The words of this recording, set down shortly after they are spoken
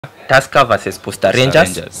Tusker versus Posta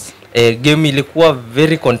Rangers. Game ilikuwa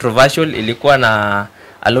very controversial, ilikuwa na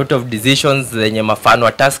a lot of decisions zenye mafano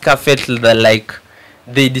wa Tusker felt like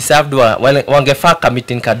they deserved wangefaa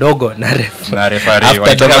committing kadogo na referee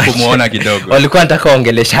walitaka kumuona kidogo, walikuwa nataka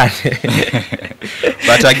ongeleshane.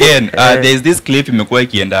 But again there is this clip imekuwa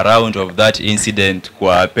ikienda around of that incident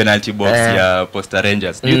kwa penalty box ya Posta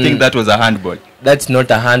Rangers. Do you think that was a handball? That's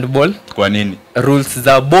not a handball. Kwa nini? Rules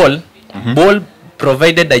za ball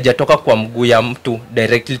provided haijatoka kwa mguu ya mtu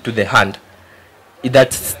directly to the hand,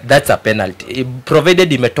 that's a penalty.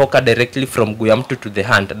 Provided imetoka directly from mguu ya mtu to the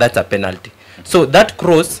hand, that's a penalty. So that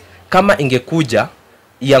cross kama ingekuja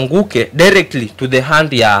ianguke directly to the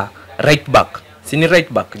hand ya right back, sini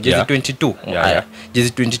right back jezi 22 jezi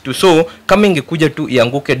 22, so kama ingekuja tu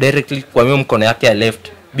ianguke directly kwa mkono yake ya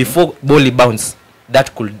left before ball bounce,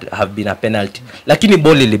 that could have been a penalty. Lakini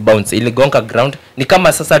ball ili bounce, iligonga ground. Ni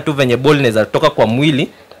kama sasa tu venye ball inaweza toka kwa mwili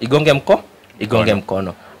igonge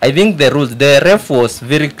mkono. I think the ref was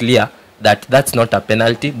very clear that that's not a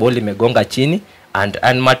penalty. Ball imegonga chini,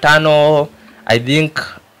 and Matano, I think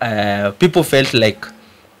people felt like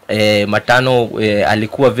Matano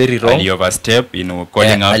alikuwa very wrong. Ali overstep in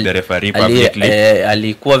calling out the referee publicly.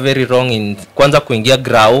 Alikuwa very wrong in kwanza kuingia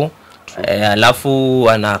grau. Alafu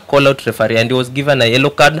ana call out referee and he was given a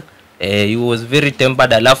yellow card. He was very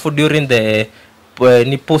tempered. Alafu during the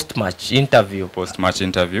ni post match interview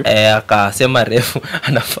akasema ref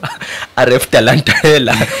ref talanta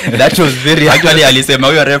hela. That was very actually alisema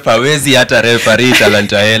huyo ref hawezi hata referee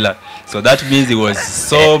talanta hela. So that means he was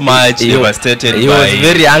so much devastated. He was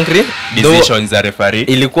very angry. Decisions za referee.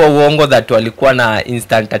 Ilikuwa uongo that walikuwa na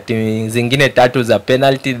instant zingine 3 za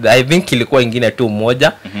penalty. I think ilikuwa ingine tu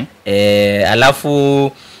moja.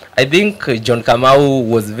 Alafu I think John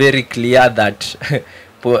Kamau was very clear that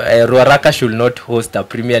Ruaraka should not host a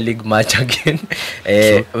Premier League match again.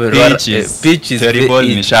 Pitch is terrible,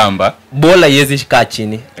 ni shamba. Bola yezi shika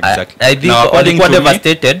chini. Exactly. I think walikuwa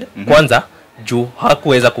devastated kwanza juu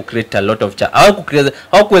hakuweza kucreate a lot of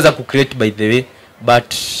hakuweza kucreate by the way,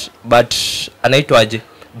 but anaitwaje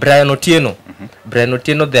Brian Otieno. Brian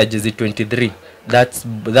Otieno the jezi 23,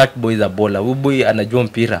 that boy is a bowler. Huyu boy anajua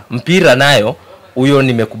mpira nayo huyo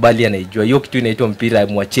nimekubali anaijua hiyo kitu inaitwa mpira,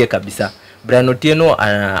 mwachie kabisa. Brian Otieno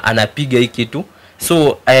anapiga hii kitu.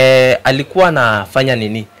 So alikuwa anafanya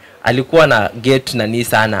nini, alikuwa na get nani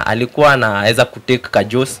sana, alikuwa anaweza kutake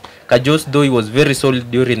Kajos though he was very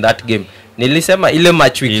solid during that game. Nilisema ile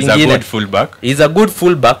match week nyingine he's a good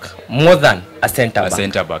fullback more than a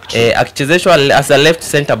center back. Akichezeshwa as a left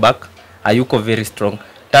center back hayuko very strong.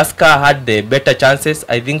 Tusker had the better chances.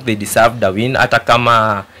 I think they deserved a win,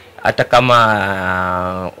 hata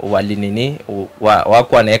kama walinini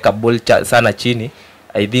wako anaweka ball sana chini.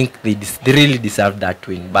 I think they really deserved that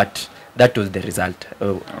win, but that was the result.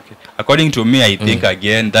 Okay. According to me, I think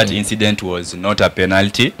again that incident was not a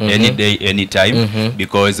penalty any day, any time,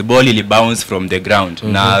 because ball ili bounce from the ground.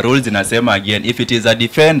 Na rules inasema again, if it is a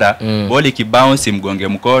defender, ball iki bounce imgonge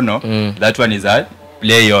mkono, that one is a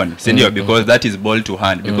play on, sindio? Because that is ball to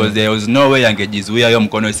hand, because there was no way angejizuia hiyo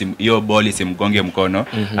mkono hiyo ball isimgonge mkono.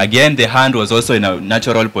 Again the hand was also in a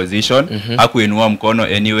natural position, hakuinua mkono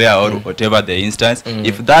anywhere or whatever the instance.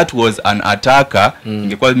 If that was an attacker,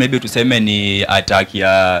 ingekuwa maybe tuseme ni attack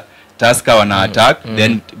ya Tusker wana attack,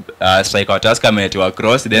 then striker wa Tusker ametoa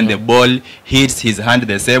cross, then the ball hits his hand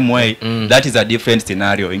the same way, that is a different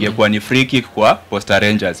scenario. Ingekuwa ni free kick kwa Posta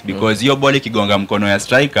Rangers, because hiyo ball ikigonga mkono ya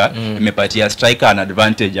striker imepatia striker an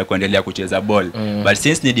advantage ya kuendelea kucheza ball. But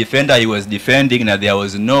since ni defender, he was defending na there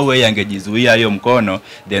was no way angejizuia hiyo mkono,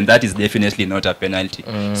 then that is definitely not a penalty.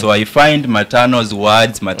 So I find Matano's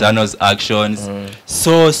words, Matano's actions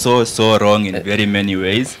so wrong in very many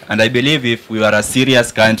ways, and I believe if we are a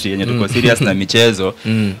serious country yenye tuko serious na michezo,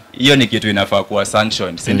 hiyo ni kitu inafaa kuwa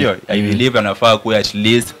sanctioned, si ndio? I believe anafaa kuwa at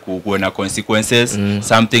least kuwa na consequences.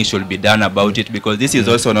 Something should be done about it, because this is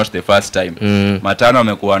also not the first time. Matano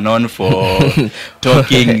amekuwa known for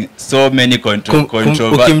talking so many controversies.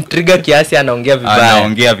 Ukimtrigger kiasi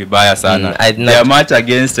anaongea vibaya sana. The match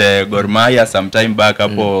against Gor Mahia some time back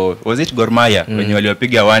hapo, was it Gor Mahia when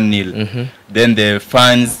waliopiga 1-0, then the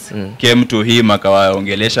fans came to him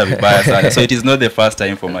akawaongelesha vibaya sana. So it is not the first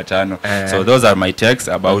time for Matano. So those are my takes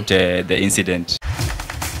about the incident.